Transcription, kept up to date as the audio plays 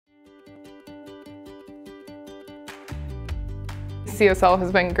CSL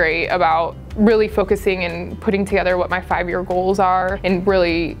has been great about really focusing and putting together what my 5-year goals are and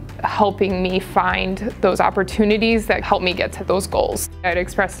really helping me find those opportunities that help me get to those goals. I'd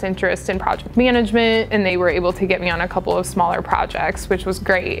expressed interest in project management and they were able to get me on a couple of smaller projects, which was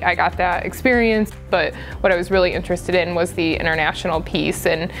great. I got that experience, but what I was really interested in was the international piece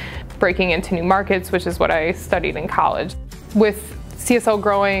and breaking into new markets, which is what I studied in college. With CSL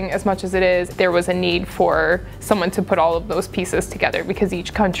growing as much as it is, there was a need for someone to put all of those pieces together because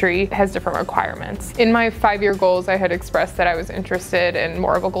each country has different requirements. In my 5-year goals, I had expressed that I was interested in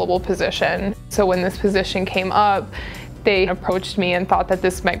more of a global position. So when this position came up, they approached me and thought that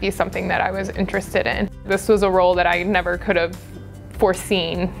this might be something that I was interested in. This was a role that I never could have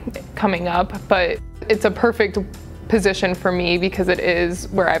foreseen coming up, but it's a perfect position for me because it is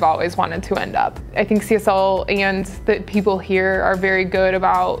where I've always wanted to end up. I think CSL and the people here are very good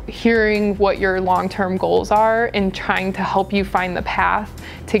about hearing what your long-term goals are and trying to help you find the path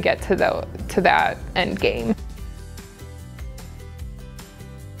to get to that end game.